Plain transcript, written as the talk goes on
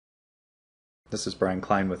This is Brian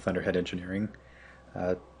Klein with Thunderhead Engineering.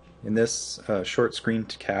 In this short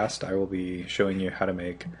screencast, I will be showing you how to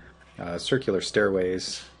make circular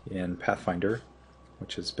stairways in Pathfinder,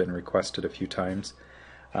 which has been requested a few times.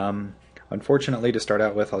 Unfortunately, to start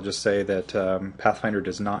out with, I'll just say that Pathfinder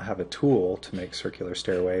does not have a tool to make circular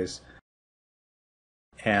stairways,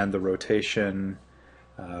 and the rotation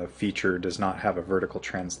feature does not have a vertical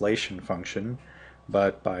translation function,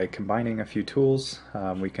 but by combining a few tools,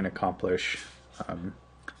 we can accomplish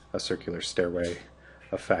a circular stairway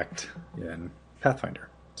effect in Pathfinder.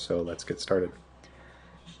 So let's get started.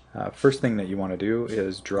 First thing that you want to do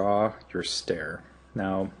is draw your stair.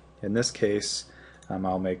 Now, in this case,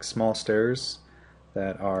 I'll make small stairs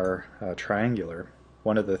that are triangular.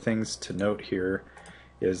 One of the things to note here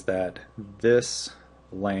is that this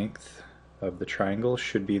length of the triangle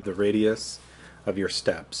should be the radius of your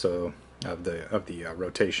step, so of the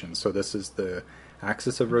rotation. So this is the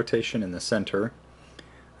axis of rotation in the center.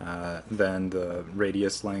 Then the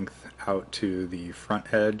radius length out to the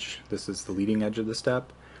front edge, this is the leading edge of the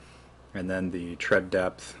step, and then the tread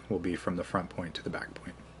depth will be from the front point to the back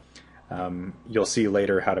point. You'll see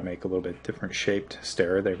later how to make a little bit different shaped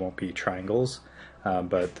stair. They won't be triangles,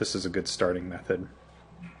 but this is a good starting method.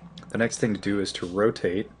 The next thing to do is to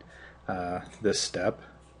rotate this step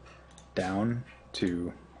down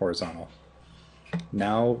to horizontal.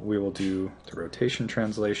 Now we will do the rotation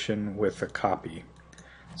translation with a copy.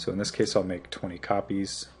 So in this case I'll make 20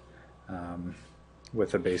 copies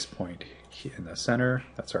with a base point in the center.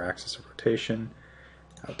 That's our axis of rotation,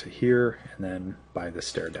 out to here, and then by the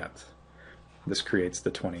stair depth. This creates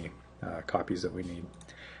the 20 copies that we need.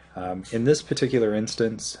 In this particular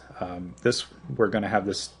instance, we're going to have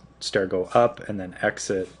this stair go up and then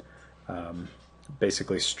exit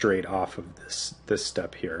basically straight off of this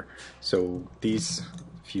step here. So these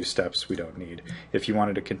few steps we don't need. If you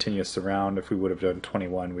wanted to continue this around, if we would have done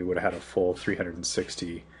 21, we would have had a full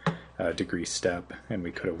 360 degree step, and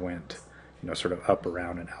we could have went, sort of up,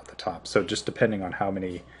 around, and out the top. So just depending on how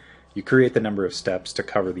many, you create the number of steps to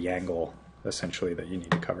cover the angle essentially that you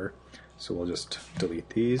need to cover. So we'll just delete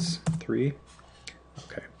these 3.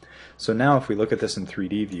 Okay. So now if we look at this in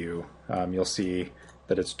 3D view, you'll see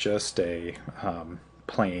that it's just a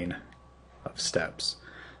plane of steps.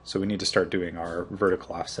 So we need to start doing our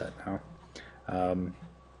vertical offset now.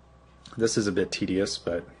 This is a bit tedious,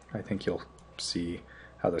 but I think you'll see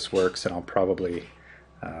how this works, and I'll probably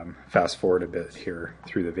fast forward a bit here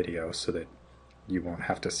through the video so that you won't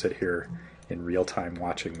have to sit here in real time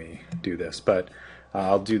watching me do this. But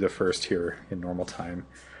I'll do the first here in normal time.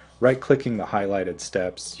 Right-clicking the highlighted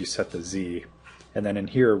steps, you set the Z, and then in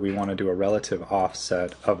here we want to do a relative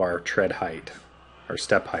offset of our tread height, our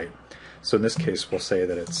step height. So in this case we'll say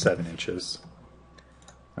that it's 7 inches.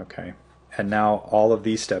 Okay, and now all of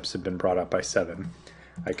these steps have been brought up by 7.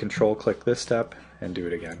 I control click this step and do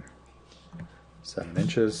it again. 7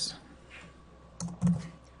 inches,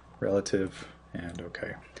 relative, and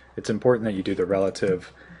okay. It's important that you do the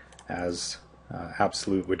relative, as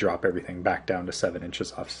absolute would drop everything back down to 7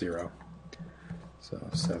 inches off 0. So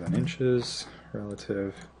 7 inches,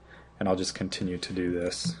 relative, and I'll just continue to do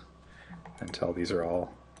this until these are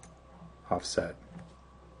all offset.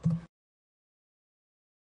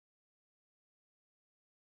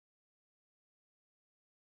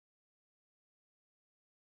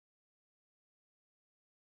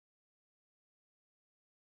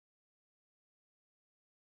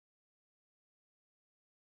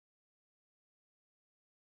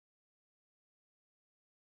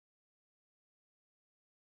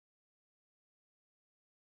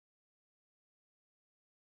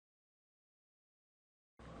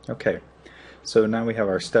 Okay, so now we have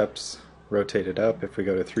our steps rotated up. If we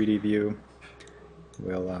go to 3D view,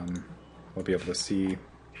 we'll be able to see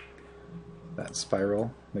that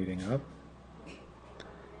spiral leading up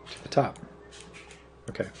to the top.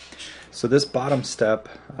 Okay, so this bottom step,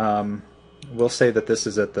 we'll say that this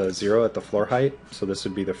is at the 0 at the floor height, so this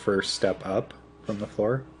would be the first step up from the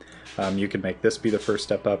floor. You can make this be the first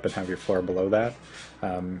step up and have your floor below that.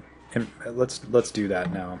 And let's do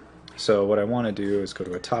that now. So what I want to do is go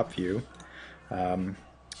to a top view. I'm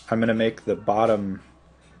going to make the bottom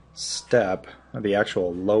step, the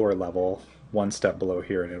actual lower level, one step below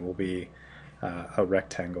here, and it will be a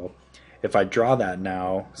rectangle. If I draw that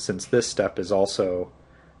now, since this step is also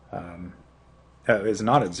is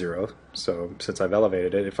not at 0, so since I've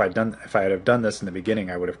elevated it, if I had have done this in the beginning,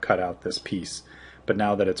 I would have cut out this piece. But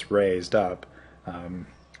now that it's raised up,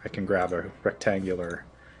 I can grab a rectangular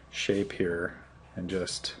shape here and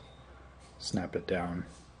just snap it down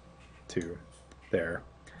to there,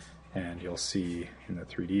 and you'll see in the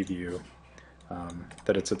 3D view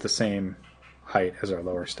that it's at the same height as our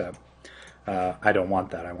lower step. I don't want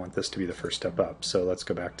that. I want this to be the first step up. So let's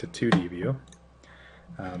go back to 2D view.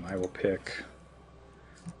 I will pick,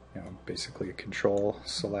 basically control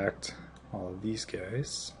select all of these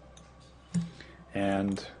guys,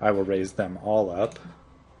 and I will raise them all up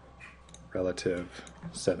relative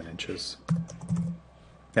 7 inches.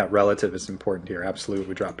 Now relative is important here. Absolute,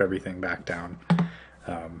 we drop everything back down.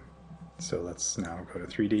 So let's now go to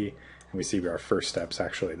 3D, and we see our first step's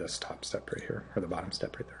actually this top step right here, or the bottom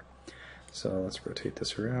step right there. So let's rotate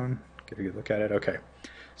this around, get a good look at it. Okay,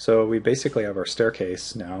 so we basically have our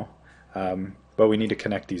staircase now, but we need to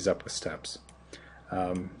connect these up with steps.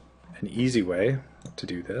 An easy way to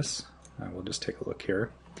do this, we'll just take a look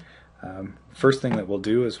here. First thing that we'll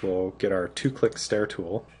do is we'll get our 2-click stair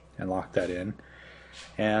tool and lock that in.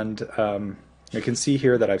 And you can see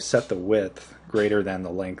here that I've set the width greater than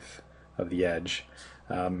the length of the edge.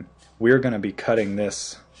 We're going to be cutting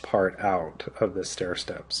this part out of the stair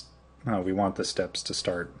steps. We want the steps to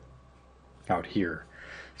start out here.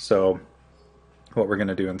 So what we're going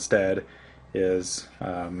to do instead is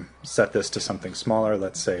set this to something smaller,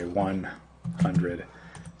 let's say 100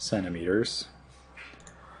 centimeters.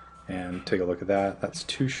 And take a look at that. That's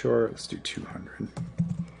too short. Let's do 200.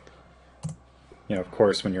 Of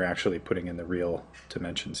course, when you're actually putting in the real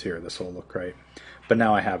dimensions here, this will look right. But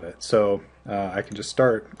now I have it. So I can just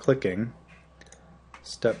start clicking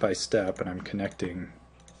step by step, and I'm connecting,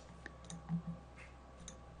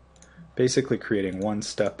 basically creating one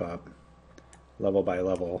step up, level by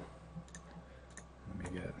level.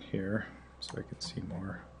 Let me get here so I can see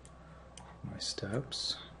more of my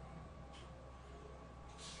steps.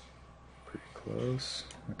 Pretty close.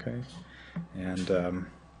 Okay. And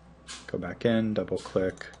go back in, double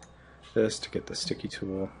click this to get the sticky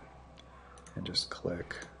tool, and just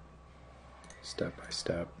click step by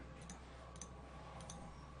step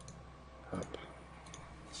up.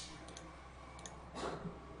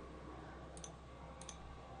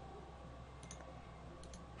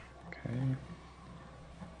 Okay. And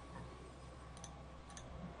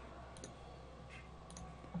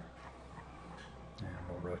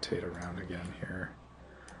we'll rotate around again here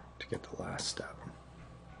to get the last step.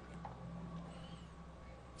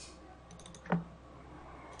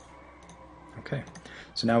 Okay,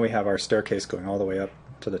 so now we have our staircase going all the way up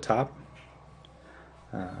to the top.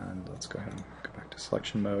 And let's go ahead and go back to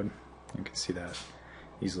selection mode. You can see that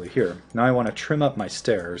easily here. Now I want to trim up my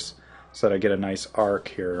stairs so that I get a nice arc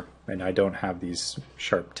here and I don't have these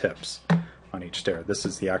sharp tips on each stair. This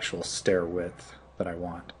is the actual stair width that I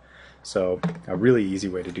want. So a really easy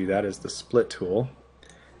way to do that is the split tool,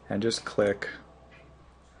 and just click.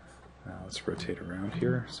 Let's rotate around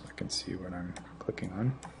here so I can see what I'm clicking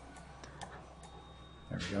on.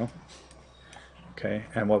 There we go. Okay,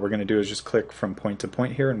 and what we're going to do is just click from point to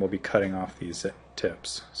point here, and we'll be cutting off these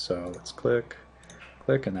tips. So let's click,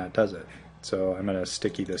 click, and that does it. So I'm going to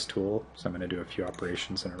sticky this tool, so I'm going to do a few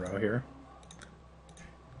operations in a row here.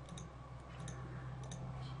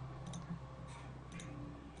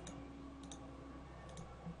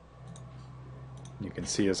 You can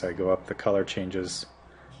see as I go up, the color changes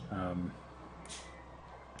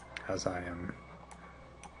as I am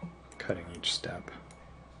cutting each step.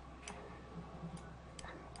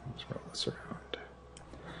 Let's roll this around.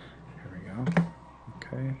 Here we go.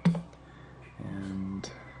 Okay. And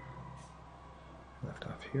left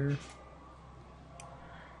off here.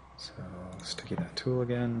 So sticky that tool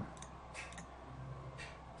again.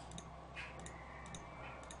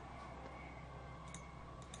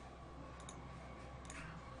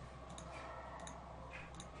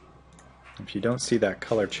 If you don't see that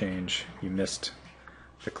color change, you missed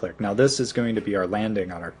the click. Now this is going to be our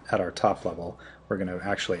landing on at our top level. We're going to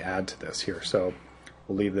actually add to this here, so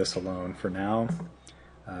we'll leave this alone for now.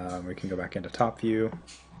 We can go back into top view,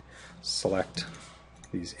 select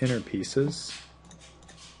these inner pieces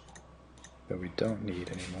that we don't need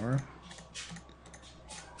anymore,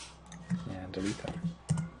 and delete them.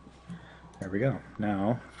 There we go.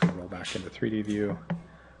 Now, if we roll back into 3D view,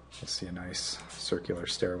 we'll see a nice circular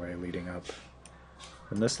stairway leading up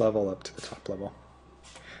from this level up to the top level.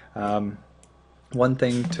 One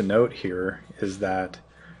thing to note here is that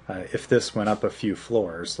if this went up a few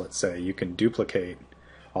floors, let's say, you can duplicate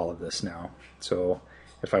all of this now. So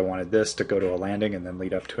if I wanted this to go to a landing and then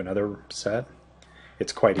lead up to another set,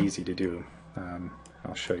 it's quite easy to do.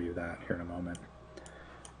 I'll show you that here in a moment.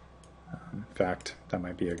 In fact, that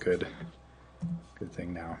might be a good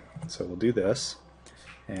thing now. So we'll do this,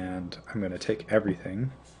 and I'm going to take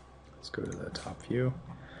everything. Let's go to the top view.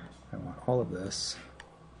 I want all of this.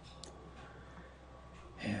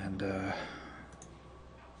 And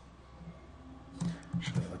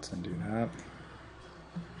actually, let's undo that.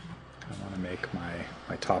 make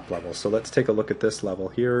my top level. So let's take a look at this level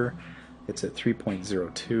here. It's at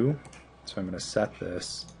 3.02, so I'm going to set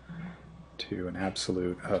this to an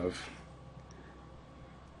absolute of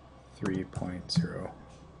 3.0.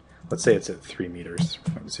 Let's say it's at 3 meters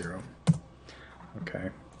from 0. Okay,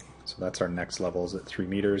 so that's our next level is at 3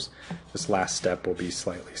 meters. This last step will be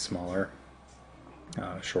slightly smaller,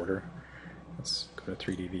 shorter. Let's go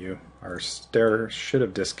to 3D view. Our stair should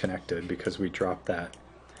have disconnected because we dropped that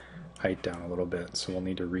height down a little bit, so we'll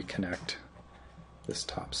need to reconnect this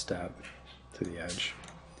top step to the edge.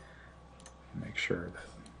 Make sure that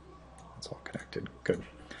it's all connected. Good.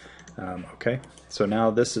 Okay, so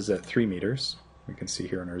now this is at 3 meters. We can see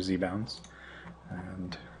here in our z-bounds.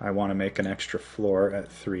 And I want to make an extra floor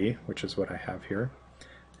at 3, which is what I have here.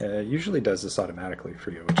 It usually does this automatically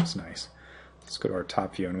for you, which is nice. Let's go to our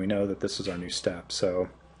top view, and we know that this is our new step. So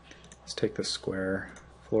let's take the square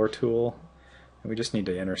floor tool, and we just need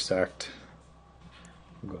to intersect.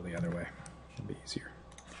 We'll go the other way. It'll be easier.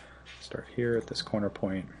 Start here at this corner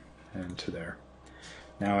point and to there.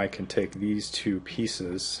 Now I can take these two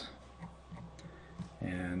pieces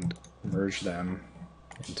and merge them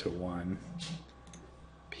into one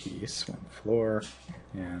piece, one floor,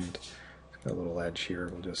 and got a little edge here.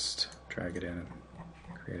 We'll just drag it in and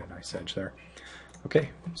create a nice edge there. Okay,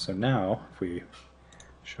 so now if we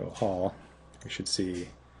show all, we should see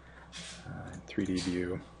in 3D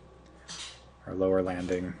view our lower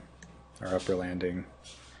landing, our upper landing,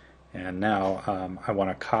 and now I want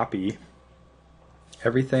to copy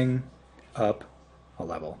everything up a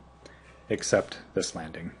level except this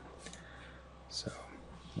landing. So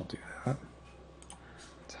we'll do that.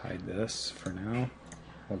 Let's hide this for now.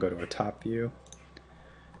 We'll go to a top view,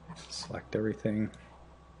 select everything,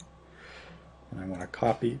 and I want to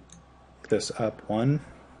copy this up 1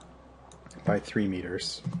 by 3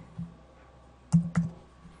 meters.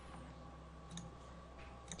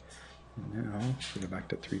 And now, if we go back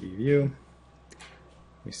to 3D view,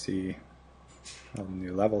 we see a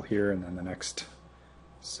new level here, and then the next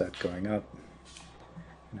set going up.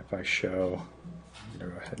 And if I show, I'm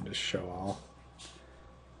going to go ahead and just show all.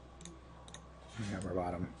 We have our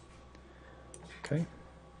bottom. Okay.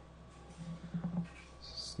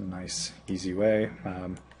 This is a nice, easy way.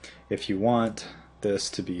 If you want this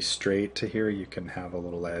to be straight to here, you can have a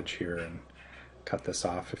little edge here and cut this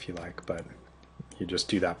off if you like, but you just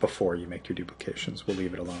do that before you make your duplications. We'll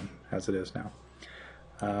leave it alone as it is now.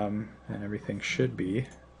 And everything should be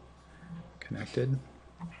connected.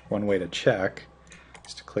 One way to check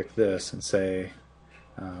is to click this and say,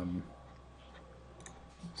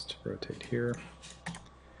 just rotate here,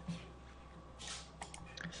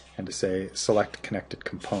 and to say select connected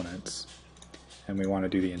components, and we want to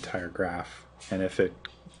do the entire graph. And if it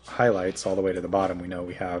highlights all the way to the bottom, we know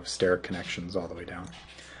we have stair connections all the way down.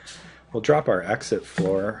 We'll drop our exit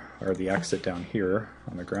floor, or the exit down here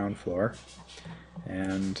on the ground floor,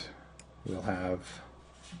 and we'll have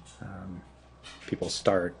people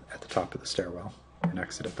start at the top of the stairwell and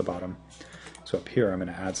exit at the bottom. So up here I'm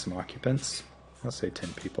going to add some occupants. Let's say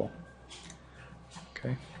 10 people.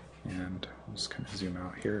 Okay, and we'll just kind of zoom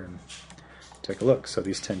out here and take a look. So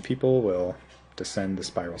these 10 people will descend the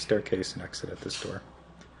spiral staircase and exit at this door.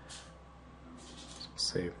 So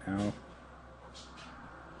save now.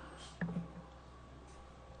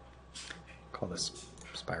 Call this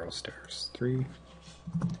spiral stairs 3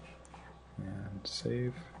 and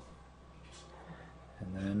save,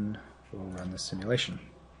 and then we'll run the simulation.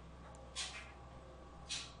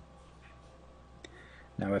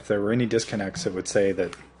 Now if there were any disconnects, it would say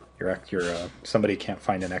that somebody can't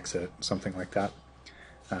find an exit, something like that.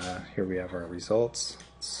 Here we have our results.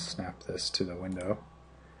 Let's snap this to the window.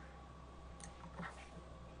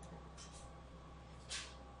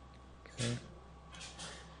 Okay,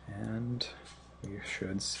 and we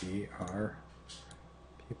should see our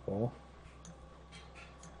people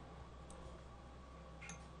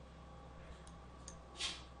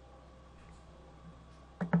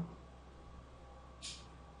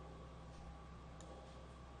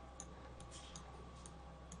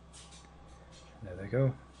there they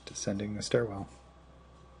go, descending the stairwell.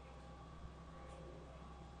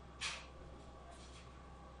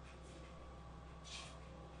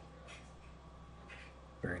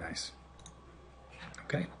 Very nice.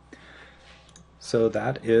 Okay, so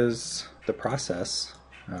that is the process,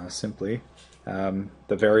 simply. The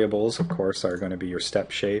variables, of course, are going to be your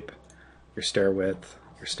step shape, your stair width,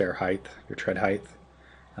 your stair height, your tread height,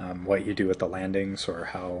 what you do at the landings or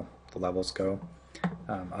how the levels go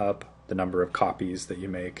up, the number of copies that you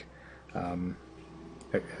make,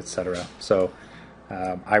 etc. So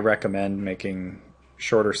I recommend making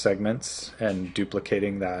shorter segments and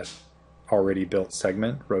duplicating that already built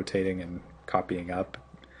segment, rotating and copying up.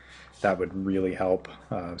 That would really help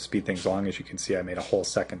speed things along. As you can see, I made a whole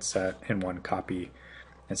second set in one copy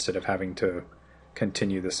instead of having to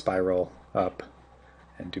continue the spiral up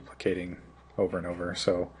and duplicating over and over.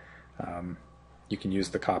 So you can use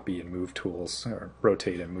the copy and move tools, or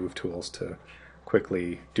rotate and move tools, to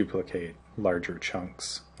quickly duplicate larger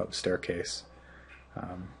chunks of staircase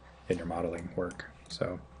in your modeling work.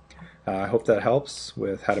 So I hope that helps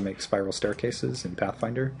with how to make spiral staircases in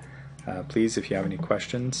Pathfinder. Please, if you have any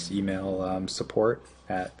questions, email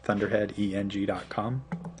support@thunderheadeng.com,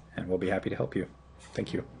 and we'll be happy to help you.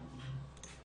 Thank you.